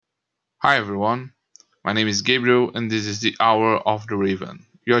Hi everyone, my name is Gabriel and this is the Hour of the Raven,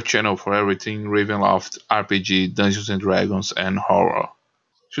 your channel for everything Ravenloft, RPG, Dungeons and Dragons, and horror.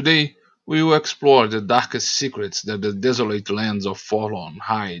 Today, we will explore the darkest secrets that the desolate lands of Forlorn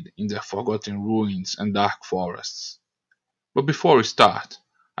hide in their forgotten ruins and dark forests. But before we start,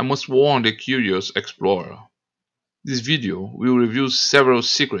 I must warn the curious explorer. This video will reveal several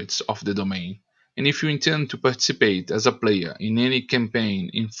secrets of the domain, and if you intend to participate as a player in any campaign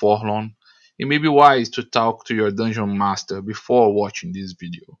in Forlorn, it may be wise to talk to your dungeon master before watching this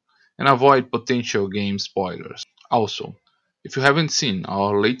video, and avoid potential game spoilers. Also, if you haven't seen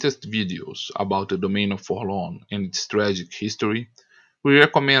our latest videos about the domain of Forlorn and its tragic history, we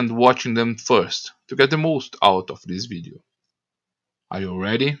recommend watching them first to get the most out of this video. Are you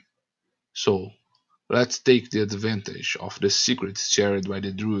ready? So, let's take the advantage of the secrets shared by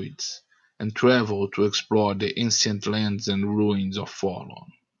the Druids, and travel to explore the ancient lands and ruins of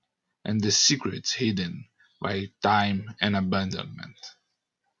Forlorn, and the secrets hidden by time and abandonment.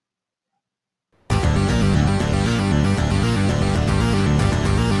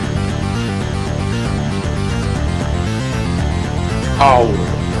 Hour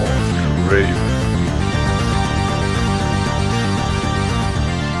of the Raven.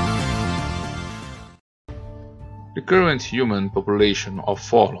 The current human population of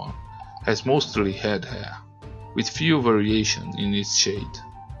Forlorn has mostly red hair, with few variation in its shade.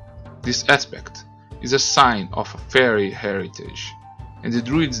 This aspect is a sign of a fairy heritage, and the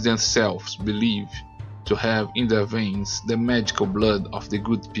druids themselves believe to have in their veins the magical blood of the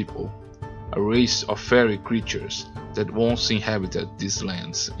good people, a race of fairy creatures that once inhabited these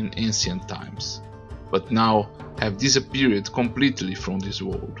lands in ancient times, but now have disappeared completely from this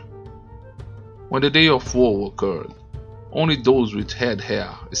world. When the Day of Woe occurred, only those with red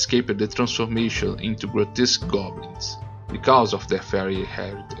hair escaped the transformation into grotesque goblins because of their fairy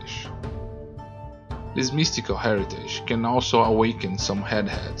heritage. This mystical heritage can also awaken some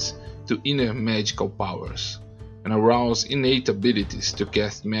redheads to inner magical powers and arouse innate abilities to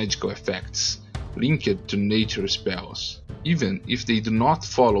cast magical effects linked to nature spells, even if they do not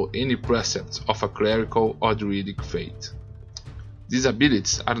follow any precepts of a clerical or druidic faith. These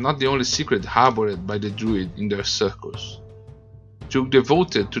abilities are not the only secret harbored by the druid in their circles. Though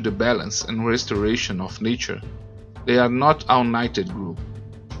devoted to the balance and restoration of nature, they are not a united group.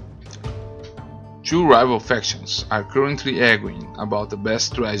 Two rival factions are currently arguing about the best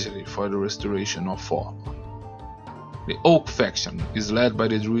strategy for the restoration of Forlorn. The Oak faction is led by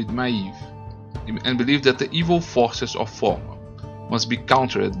the druid Maeve, and believe that the evil forces of Forlorn must be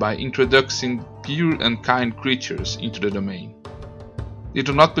countered by introducing pure and kind creatures into the domain. They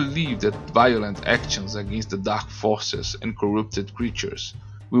do not believe that violent actions against the dark forces and corrupted creatures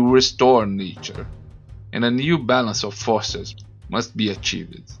will restore nature, and a new balance of forces must be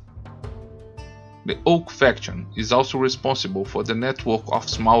achieved. The Oak faction is also responsible for the network of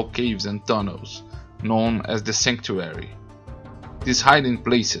small caves and tunnels, known as the Sanctuary. These hiding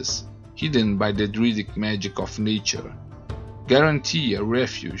places, hidden by the druidic magic of nature, guarantee a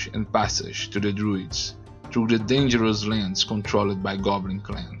refuge and passage to the druids through the dangerous lands controlled by goblin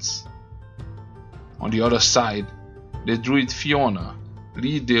clans. On the other side, the druid Fiona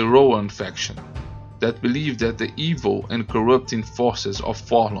lead the Rowan faction that believe that the evil and corrupting forces of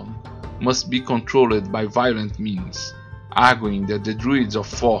Forlorn must be controlled by violent means, arguing that the druids of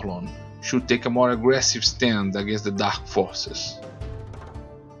Forlorn should take a more aggressive stand against the dark forces.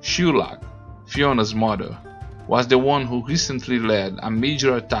 Shulag, Fiona's mother, was the one who recently led a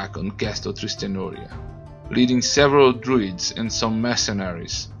major attack on Castle Tristanoria, leading several druids and some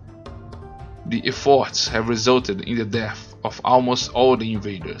mercenaries. The efforts have resulted in the death of almost all the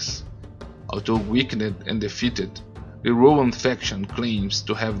invaders. Although weakened and defeated, the Rowan faction claims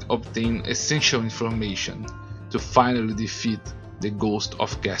to have obtained essential information to finally defeat the ghost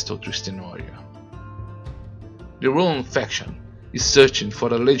of Castle Tristanoria. The Rowan faction is searching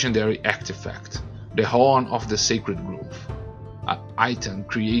for a legendary artifact, the Horn of the Sacred Grove, an item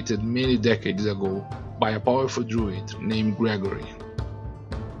created many decades ago by a powerful druid named Gregory.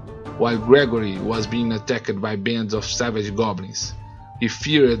 While Gregory was being attacked by bands of savage goblins, he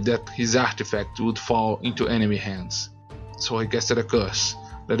feared that his artifact would fall into enemy hands, so he casted a curse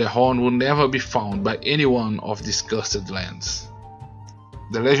that the horn would never be found by anyone of these cursed lands.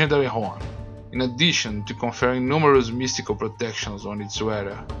 The legendary horn, in addition to conferring numerous mystical protections on its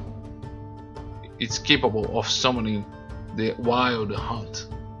wearer, is capable of summoning the Wild Hunt,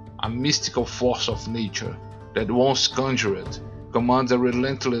 a mystical force of nature that once conjured commands a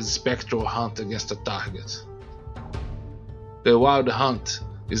relentless spectral hunt against a target. The Wild Hunt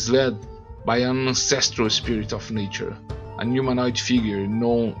is led by an ancestral spirit of nature, an humanoid figure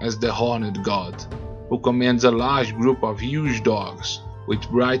known as the Horned God, who commands a large group of huge dogs with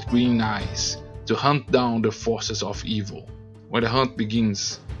bright green eyes to hunt down the forces of evil. When the hunt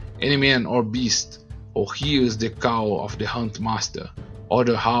begins, any man or beast who hears the call of the hunt master or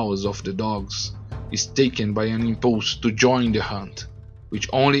the howls of the dogs is taken by an impulse to join the hunt, which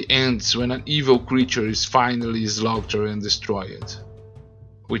only ends when an evil creature is finally slaughtered and destroyed.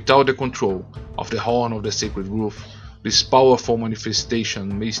 Without the control of the Horn of the Sacred Grove, this powerful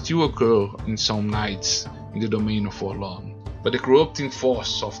manifestation may still occur in some nights in the domain of Forlorn, but the corrupting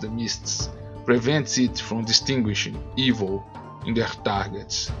force of the mists prevents it from distinguishing evil in their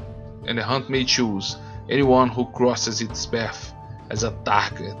targets, and the hunt may choose anyone who crosses its path as a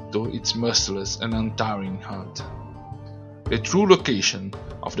target to its merciless and untiring hunt. The true location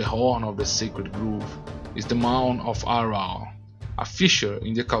of the Horn of the Sacred Grove is the Mound of Aral, a fissure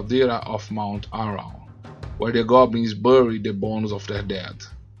in the caldera of Mount Aral, where the goblins bury the bones of their dead.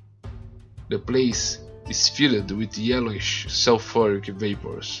 The place is filled with yellowish sulfuric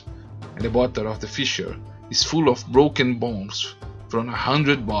vapors, and the bottom of the fissure is full of broken bones from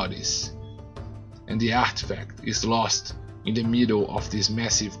 100 bodies, and the artifact is lost in the middle of this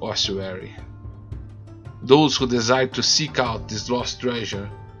massive ossuary. Those who desire to seek out this lost treasure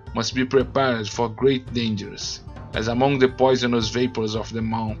must be prepared for great dangers, as among the poisonous vapors of the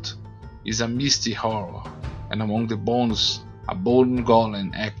mount is a misty horror, and among the bones a bold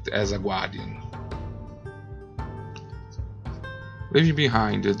golem acts as a guardian. Leaving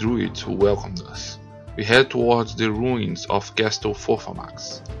behind the druids who welcomed us, we head towards the ruins of Castle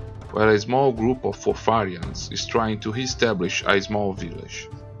Forfamax, where a small group of Forfarians is trying to re-establish a small village.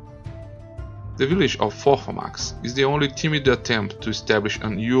 The village of Forfamax is the only timid attempt to establish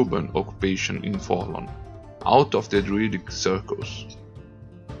an urban occupation in Forlorn, out of the druidic circles.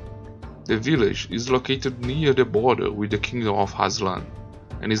 The village is located near the border with the Kingdom of Hazlan,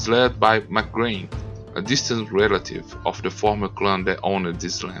 and is led by MacGrain, a distant relative of the former clan that owned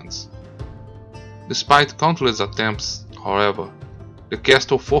these lands. Despite countless attempts, however, the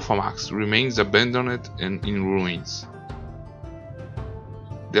Castle Forfamax remains abandoned and in ruins.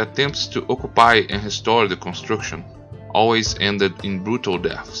 The attempts to occupy and restore the construction always ended in brutal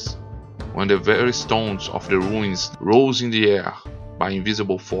deaths, when the very stones of the ruins rose in the air by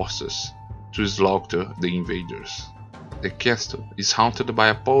invisible forces to slaughter the invaders. The castle is haunted by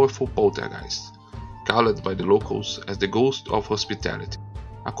a powerful poltergeist, called by the locals as the Ghost of Hospitality.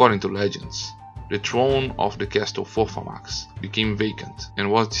 According to legends, the throne of the Castle Forfamax became vacant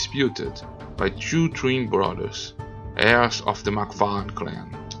and was disputed by two twin brothers, heirs of the MacFarlane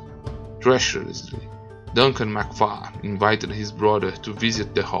clan. Treacherously, Duncan MacFarlane invited his brother to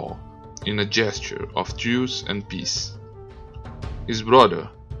visit the hall in a gesture of truce and peace. His brother,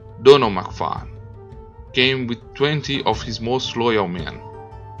 Donald MacFarlane, came with 20 of his most loyal men,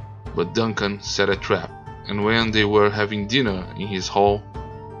 but Duncan set a trap, and when they were having dinner in his hall,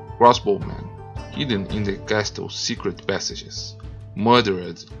 crossbowmen, hidden in the castle's secret passages,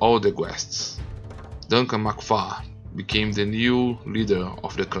 murdered all the guests. Duncan MacFarlane became the new leader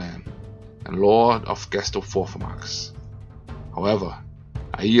of the clan and Lord of Castle Forfamax. However,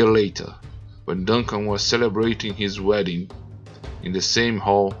 a year later, when Duncan was celebrating his wedding in the same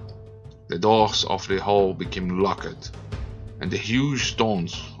hall, the doors of the hall became locked, and the huge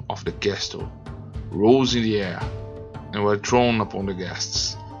stones of the castle rose in the air and were thrown upon the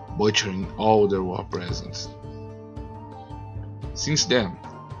guests, butchering all that were present. Since then,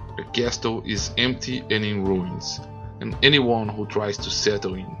 the castle is empty and in ruins, and anyone who tries to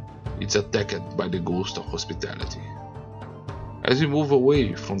settle in is attacked by the Ghost of Hospitality. As we move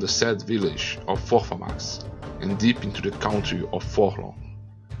away from the sad village of Forfamax and deep into the country of Forlorn,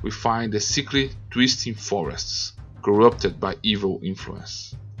 we find the sickly, twisting forests corrupted by evil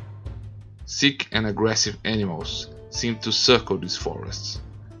influence. Sick and aggressive animals seem to circle these forests,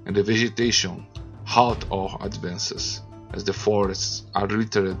 and the vegetation halt all advances, as the forests are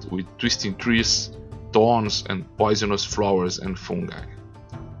littered with twisting trees, thorns, and poisonous flowers and fungi.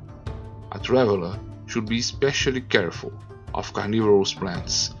 A traveler should be especially careful of carnivorous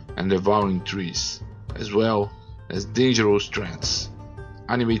plants and devouring trees, as well as dangerous trends,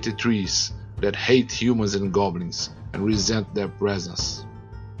 animated trees that hate humans and goblins and resent their presence.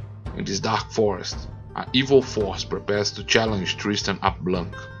 In this dark forest, an evil force prepares to challenge Tristan ap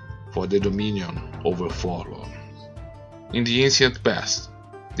Blanc for the dominion over Forlorn. In the ancient past,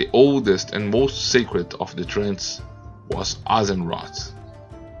 the oldest and most sacred of the trends was Azenroth.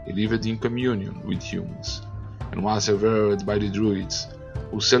 He lived in communion with humans, and was revered by the druids,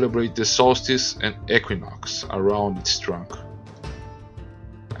 who celebrate the solstice and equinox around its trunk.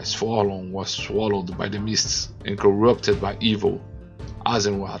 As Forlorn was swallowed by the mists and corrupted by evil,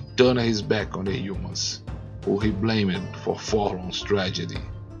 Azenroth turned his back on the humans, who he blamed for Forlorn's tragedy.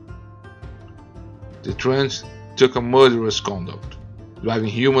 The Trench took a murderous conduct, driving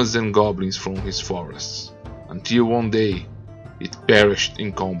humans and goblins from his forests, until one day it perished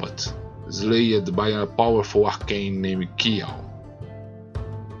in combat, slayed by a powerful arcane named Kial.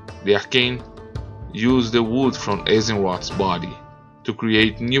 The arcane used the wood from Azenroth's body to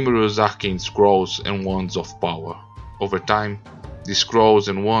create numerous arcane scrolls and wands of power. Over time, these scrolls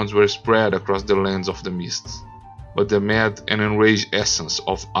and wands were spread across the lands of the mists, but the mad and enraged essence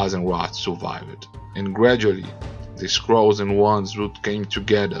of Azenroth survived, and gradually the scrolls and wands came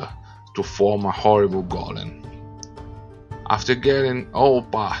together to form a horrible golem. After getting all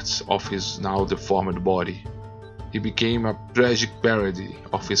parts of his now deformed body, he became a tragic parody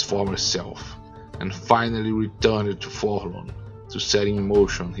of his former self, and finally returned to Forlorn to set in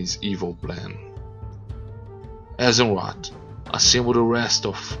motion his evil plan. Azenroth assembled the rest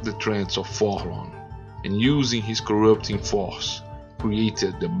of the Trents of Forlorn, and using his corrupting force,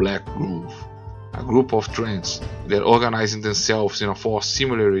 created the Black Grove, a group of Trents that organized themselves in a force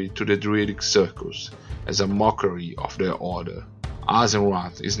similar to the Druidic Circles, as a mockery of their order.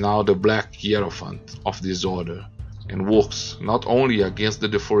 Azenroth is now the Black Hierophant of this order, and works not only against the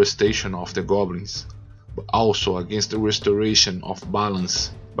deforestation of the goblins, but also against the restoration of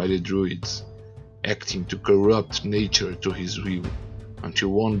balance by the druids, acting to corrupt nature to his will, until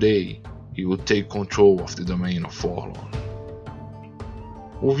one day he will take control of the domain of Forlorn.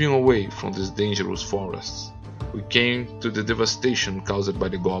 Moving away from these dangerous forests, we came to the devastation caused by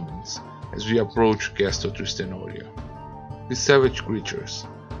the goblins as we approach Castle Tristanoria. These savage creatures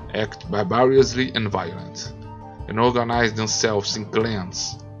act barbarously and violent, and organize themselves in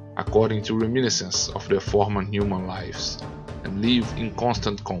clans according to reminiscences of their former human lives, and live in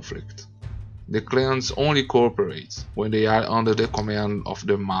constant conflict. The clans only cooperate when they are under the command of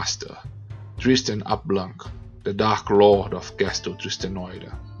their master, Tristan ap Blanc, the Dark Lord of Castle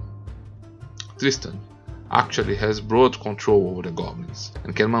Tristanoria. Tristan actually has broad control over the goblins,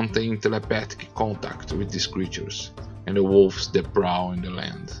 and can maintain telepathic contact with these creatures and the wolves that prowl in the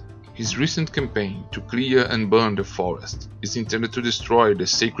land. His recent campaign to clear and burn the forest is intended to destroy the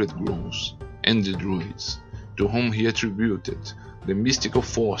sacred groves and the druids, to whom he attributed the mystical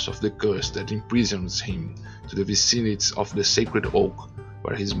force of the curse that imprisons him to the vicinities of the sacred oak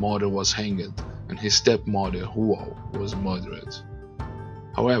where his mother was hanged and his stepmother Hual was murdered.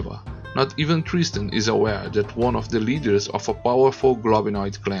 However, not even Tristan is aware that one of the leaders of a powerful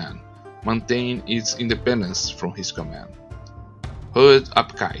Globinoid clan maintained its independence from his command. Hurd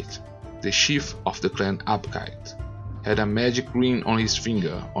Apkite, the chief of the clan Apkite, had a magic ring on his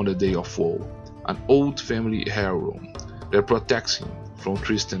finger on the Day of Woe, an old family heirloom that protects him from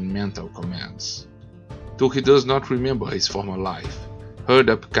Tristan's mental commands. Though he does not remember his former life, Hurd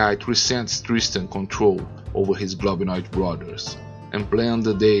Apkite resents Tristan's control over his Globinoid brothers, and plans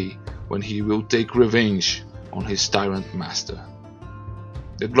the day when he will take revenge on his tyrant master.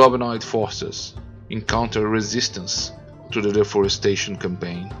 The Globinoid forces encounter resistance to the deforestation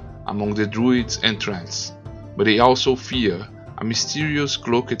campaign among the druids and Trents, but they also fear a mysterious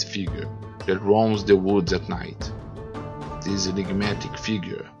cloaked figure that roams the woods at night. This enigmatic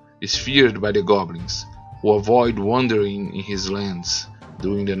figure is feared by the goblins, who avoid wandering in his lands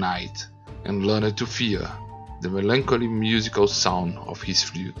during the night and learn to fear the melancholy musical sound of his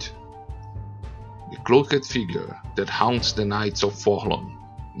flute. The cloaked figure that haunts the nights of Forlorn,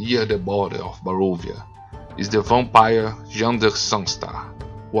 near the border of Barovia, is the vampire Jander Sunstar,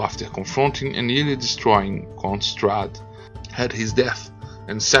 who after confronting and nearly destroying Count Strahd, had his death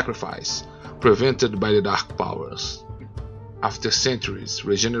and sacrifice prevented by the Dark Powers. After centuries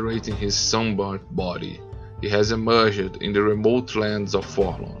regenerating his sunburnt body, he has emerged in the remote lands of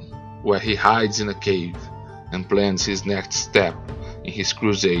Forlorn, where he hides in a cave and plans his next step in his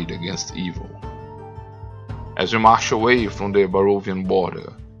crusade against evil. As we march away from the Barovian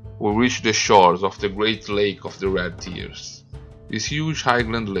border, we reach the shores of the Great Lake of the Red Tears. This huge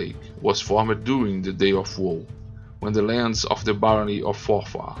highland lake was formed during the Day of Woe, when the lands of the barony of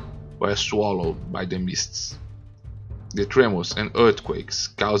Forfar were swallowed by the mists. The tremors and earthquakes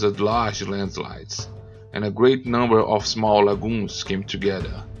caused large landslides, and a great number of small lagoons came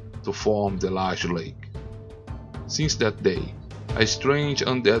together to form the large lake. Since that day, a strange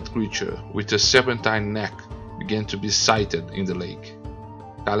undead creature with a serpentine neck began to be sighted in the lake.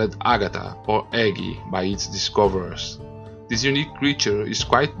 Called Agatha or Aggie by its discoverers, this unique creature is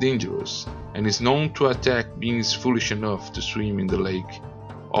quite dangerous and is known to attack beings foolish enough to swim in the lake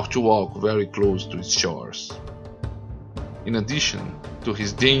or to walk very close to its shores. In addition to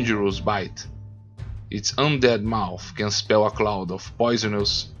his dangerous bite, its undead mouth can spell a cloud of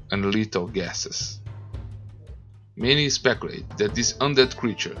poisonous and lethal gases. Many speculate that this undead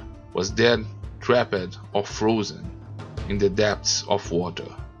creature was dead, trapped, or frozen in the depths of water,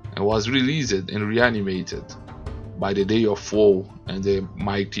 and was released and reanimated by the Day of Woe and the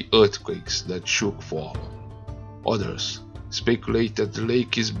mighty earthquakes that shook Fallow. Others speculate that the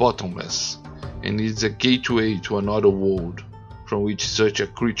lake is bottomless and is a gateway to another world from which such a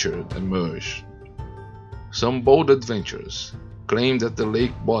creature emerged. Some bold adventurers claim that the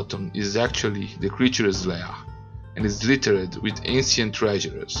lake bottom is actually the creature's lair and is littered with ancient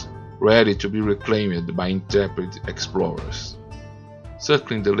treasures ready to be reclaimed by intrepid explorers.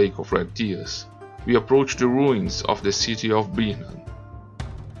 Circling the Lake of Red Tears, we approach the ruins of the city of Birnan.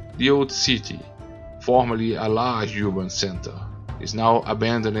 The old city, formerly a large urban center, is now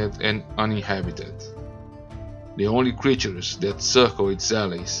abandoned and uninhabited. The only creatures that circle its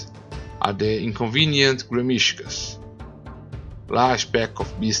alleys are the inconvenient Gremishkas, large pack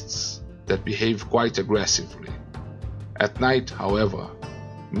of beasts that behave quite aggressively. At night, however,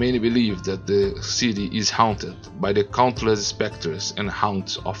 many believe that the city is haunted by the countless specters and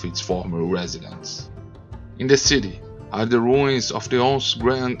haunts of its former residents. In the city are the ruins of the once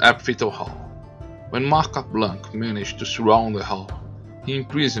grand amphitheater hall. When Marc Blanc managed to surround the hall, he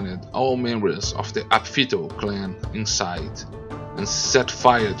imprisoned all members of the Apfito clan inside and set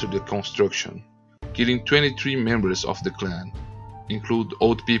fire to the construction, killing 23 members of the clan, including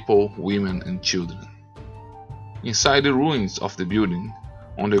old people, women, and children. Inside the ruins of the building,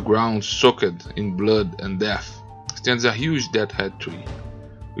 on the ground soaked in blood and death, stands a huge deadhead tree,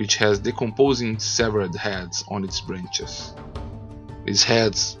 which has decomposing severed heads on its branches. These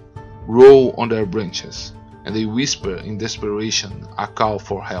heads roll on their branches, and they whisper in desperation a call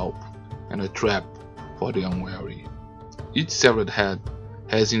for help and a trap for the unwary. Each severed head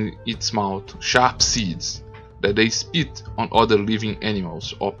has in its mouth sharp seeds that they spit on other living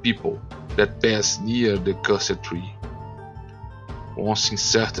animals or people that pass near the cursed tree. Once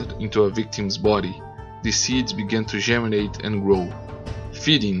inserted into a victim's body, the seeds begin to germinate and grow,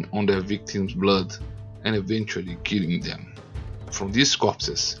 feeding on their victim's blood and eventually killing them. From these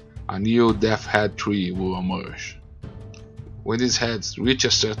corpses, a new death head tree will emerge. When these heads reach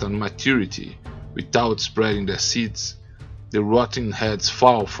a certain maturity without spreading their seeds, the rotten heads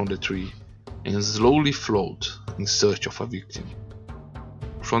fall from the tree and slowly float in search of a victim.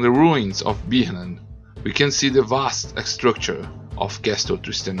 From the ruins of Birnan, we can see the vast structure of Castle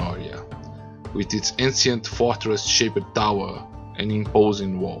Tristanoria, with its ancient fortress-shaped tower and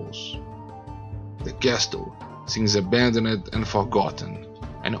imposing walls. The castle seems abandoned and forgotten,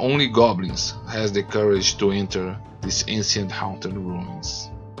 and only goblins has the courage to enter these ancient haunted ruins.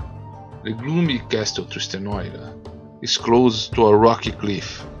 The gloomy Castle Tristanoria is close to a rocky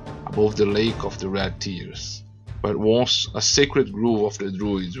cliff above the Lake of the Red Tears, where once a sacred grove of the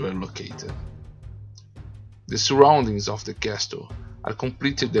Druids were located. The surroundings of the castle are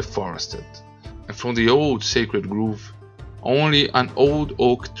completely deforested, and from the old sacred grove, only an old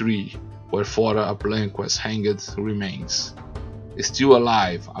oak tree where Fora Blanc was hanged remains, still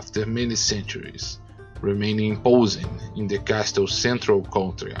alive after many centuries, remaining imposing in the castle's central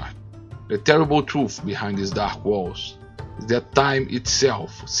courtyard. The terrible truth behind these dark walls is that time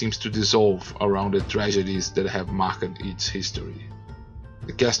itself seems to dissolve around the tragedies that have marked its history.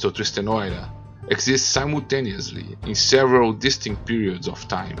 The Castle Tristanoria exists simultaneously in several distinct periods of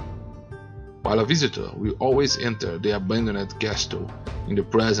time. While a visitor will always enter the abandoned castle in the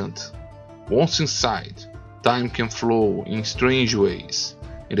present, once inside, time can flow in strange ways,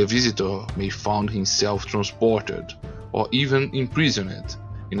 and the visitor may find himself transported or even imprisoned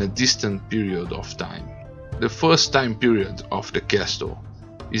in a distant period of time. The first time period of the castle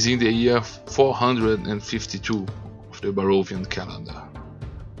is in the year 452 of the Barovian calendar,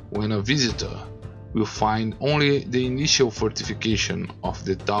 when a visitor will find only the initial fortification of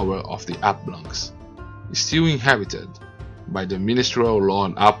the Tower of the Apblancs, still inhabited by the minstrel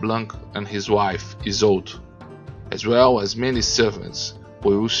Lord Apblanc and his wife Isolde, as well as many servants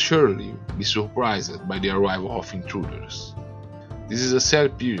who will surely be surprised by the arrival of intruders. This is a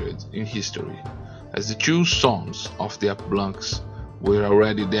sad period in history, as the two sons of the Apblancs were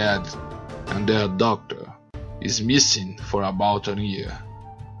already dead and their doctor is missing for about a year.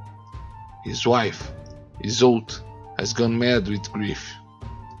 His wife, Isolde, has gone mad with grief.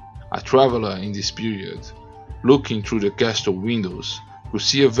 A traveler in this period, looking through the castle windows, could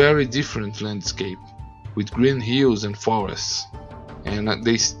see a very different landscape, with green hills and forests, and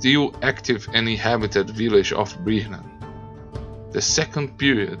the still active and inhabited village of Birnan. The second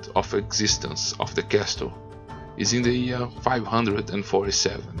period of existence of the castle is in the year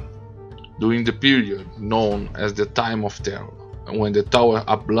 547, during the period known as the Time of Terror, when the Tower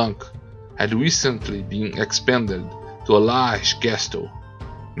of Blanc had recently been expanded to a large castle,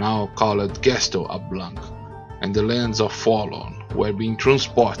 now called Castle of Blanc, and the lands of Forlorn were being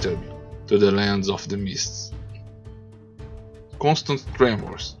transported to the lands of the Mists. Constant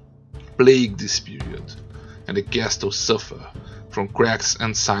tremors plagued this period, and the castle suffered from cracks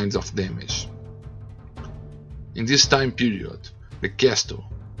and signs of damage. In this time period, the castle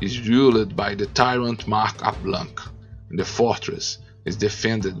is ruled by the tyrant Mark of Blanc, and the fortress is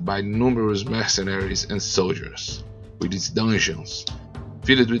defended by numerous mercenaries and soldiers, with its dungeons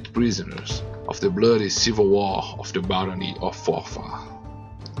filled with prisoners of the bloody civil war of the barony of Forfar.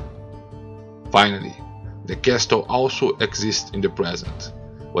 Finally, the castle also exists in the present,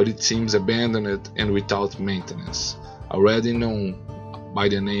 but it seems abandoned and without maintenance, already known by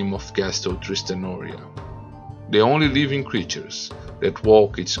the name of Castle Tristanoria. The only living creatures that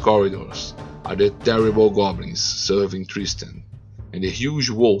walk its corridors are the terrible goblins serving Tristan, and the huge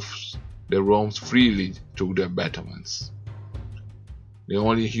wolves that roam freely through the battlements. The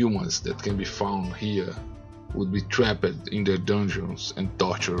only humans that can be found here would be trapped in the dungeons and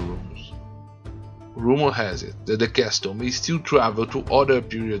torture rooms. Rumor has it that the castle may still travel to other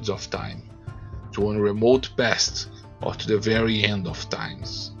periods of time, to a remote past or to the very end of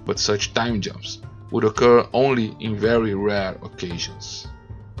times, but such time jumps would occur only in very rare occasions.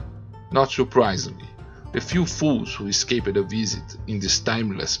 Not surprisingly, the few fools who escaped a visit in this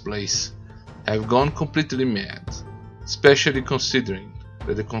timeless place have gone completely mad, especially considering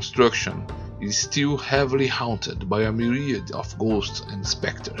that the construction is still heavily haunted by a myriad of ghosts and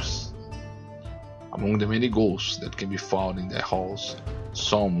specters. Among the many ghosts that can be found in the halls,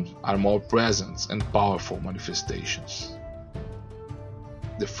 some are more present and powerful manifestations.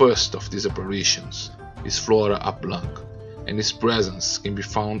 The first of these apparitions is Flora of Blanc, and its presence can be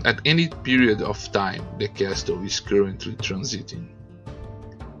found at any period of time the castle is currently transiting.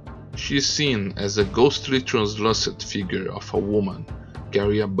 She is seen as a ghostly translucent figure of a woman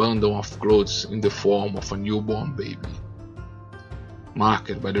carrying a bundle of clothes in the form of a newborn baby,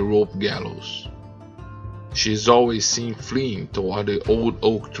 marked by the rope gallows. She is always seen fleeing toward the old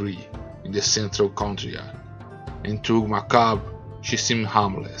oak tree in the central courtyard, and through macabre she seems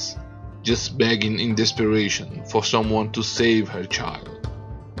harmless, just begging in desperation for someone to save her child.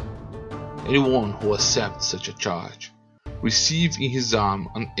 Anyone who accepts such a charge receives in his arm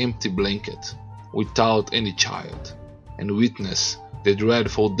an empty blanket without any child, and witness the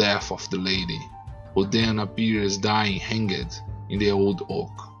dreadful death of the lady, who then appears dying hanged in the old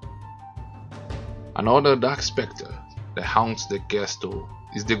oak. Another dark spectre that haunts the castle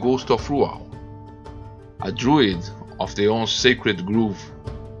is the ghost of Rual, a druid of the once sacred grove,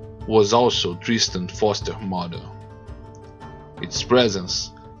 who was also Tristan's foster mother. Its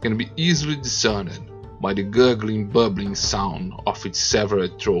presence can be easily discerned by the gurgling, bubbling sound of its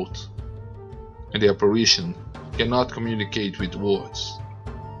severed throat, and the apparition cannot communicate with words.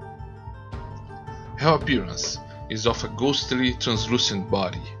 Her appearance is of a ghostly, translucent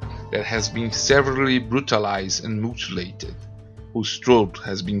body that has been severely brutalized and mutilated, whose throat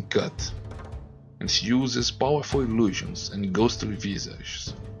has been cut, and she uses powerful illusions and ghostly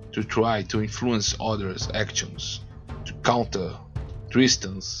visages to try to influence others' actions to counter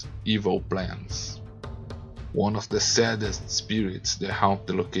Tristan's evil plans. One of the saddest spirits that haunt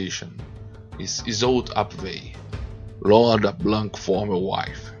the location is Isolde ap Vey, Lord of Blanc's former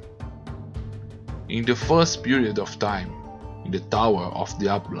wife. In the first period of time, in the Tower of the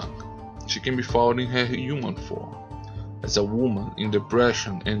ap Blanc, she can be found in her human form, as a woman in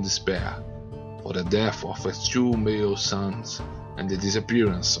depression and despair for the death of her two male sons and the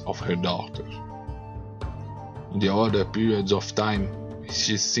disappearance of her daughter. In the other periods of time,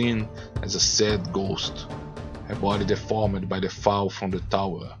 she is seen as a sad ghost, her body deformed by the fall from the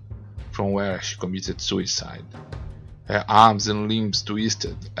tower from where she committed suicide, her arms and limbs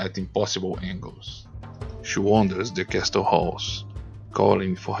twisted at impossible angles. She wanders the castle halls,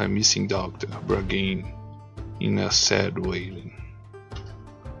 calling for her missing daughter, Bragin, in a sad wailing.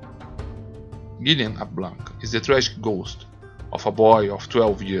 Gillian ap Blanc is the tragic ghost of a boy of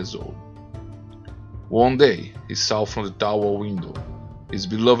 12 years old. One day, he saw from the tower window his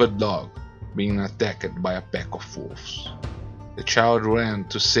beloved dog being attacked by a pack of wolves. The child ran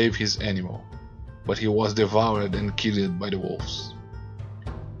to save his animal, but he was devoured and killed by the wolves.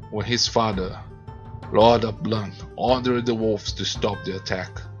 When his father, Lord ap Blanc, ordered the wolves to stop the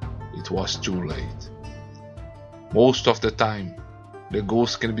attack, it was too late. Most of the time, the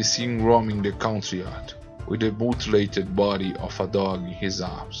ghost can be seen roaming the courtyard with the mutilated body of a dog in his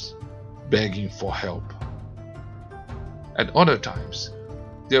arms, begging for help. At other times,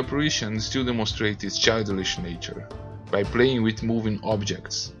 the apparition still demonstrates its childish nature by playing with moving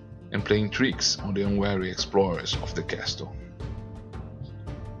objects and playing tricks on the unwary explorers of the castle.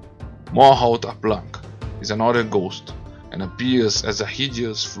 Morholt ap Blanc is another ghost and appears as a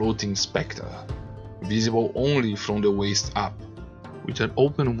hideous floating spectre, visible only from the waist up, with an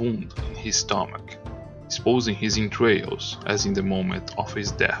open wound in his stomach, exposing his entrails as in the moment of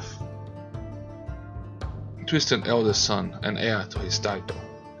his death. Tristan's eldest son and heir to his title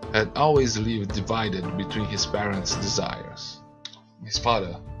had always lived divided between his parents' desires. His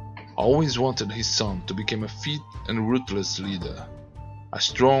father always wanted his son to become a fit and ruthless leader. A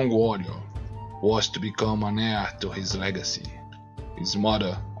strong warrior was to become an heir to his legacy. His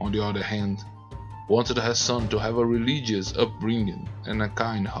mother, on the other hand, wanted her son to have a religious upbringing and a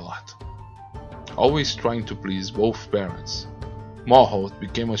kind heart. Always trying to please both parents, Morholt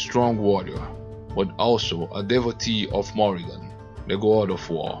became a strong warrior, but also a devotee of Morrigan, the god of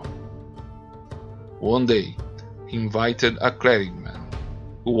war. One day, he invited a clergyman,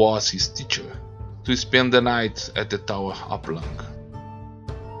 who was his teacher, to spend the night at the Tower ap Blanc.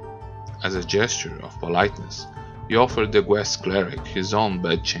 As a gesture of politeness, he offered the guest cleric his own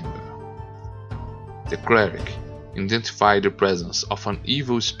bedchamber. The cleric identified the presence of an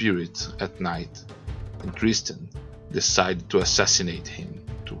evil spirit at night, and Tristan decided to assassinate him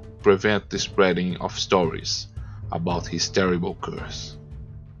to prevent the spreading of stories about his terrible curse.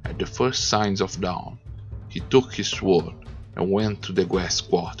 At the first signs of dawn, he took his sword and went to the guest's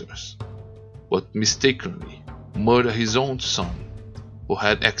quarters, but mistakenly murdered his own son, who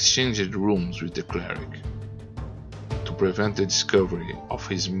had exchanged rooms with the cleric. To prevent the discovery of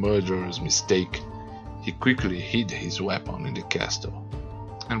his murderer's mistake, he quickly hid his weapon in the castle,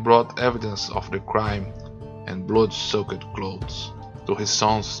 and brought evidence of the crime and blood-soaked clothes to his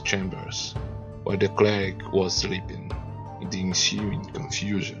son's chambers, where the cleric was sleeping. In the ensuing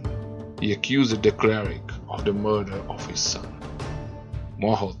confusion, he accused the cleric of the murder of his son.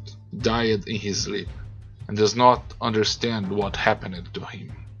 Morholt died in his sleep and does not understand what happened to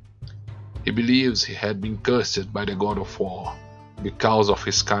him. He believes he had been cursed by the god of war because of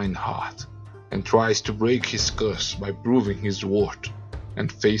his kind heart, and tries to break his curse by proving his worth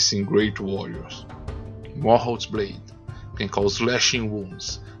and facing great warriors. Morholt's blade can cause slashing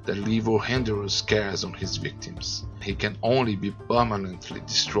wounds that leave horrendous scars on his victims. He can only be permanently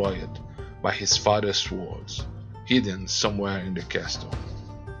destroyed by his father's swords, hidden somewhere in the castle.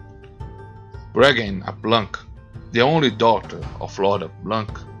 Bragain ap Blanc, the only daughter of Lord ap Blanc,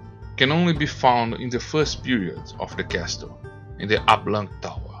 can only be found in the first period of the castle, in the ap Blanc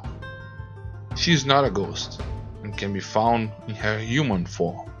Tower. She is not a ghost, and can be found in her human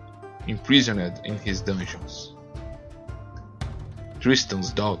form, imprisoned in his dungeons.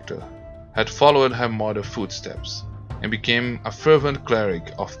 Tristan's daughter had followed her mother's footsteps and became a fervent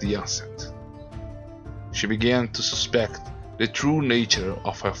cleric of the Ancient. She began to suspect the true nature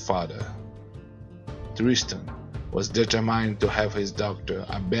of her father. Tristan was determined to have his daughter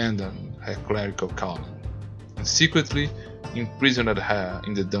abandon her clerical calling, and secretly imprisoned her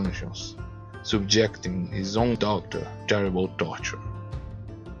in the dungeons, subjecting his own daughter to terrible torture.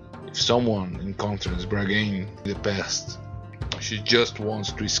 If someone encounters Bragain in the past, she just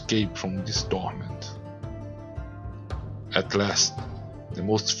wants to escape from this torment. At last, the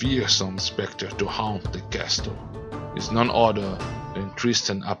most fearsome spectre to haunt the castle is none other than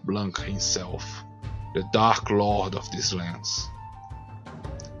Tristan ap Blanc himself, the Dark Lord of these lands.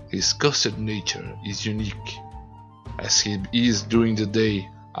 His cursed nature is unique, as he is during the day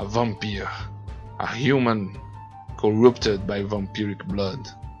a vampire, a human corrupted by vampiric blood,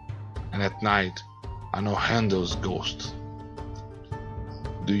 and at night an horrendous ghost.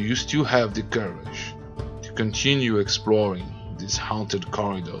 Do you still have the courage to continue exploring these haunted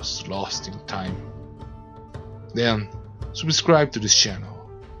corridors lost in time? Then subscribe to this channel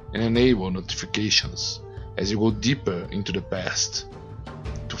and enable notifications as you go deeper into the past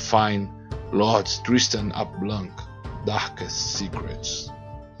to find Lord Tristan ap Blanc darkest secrets.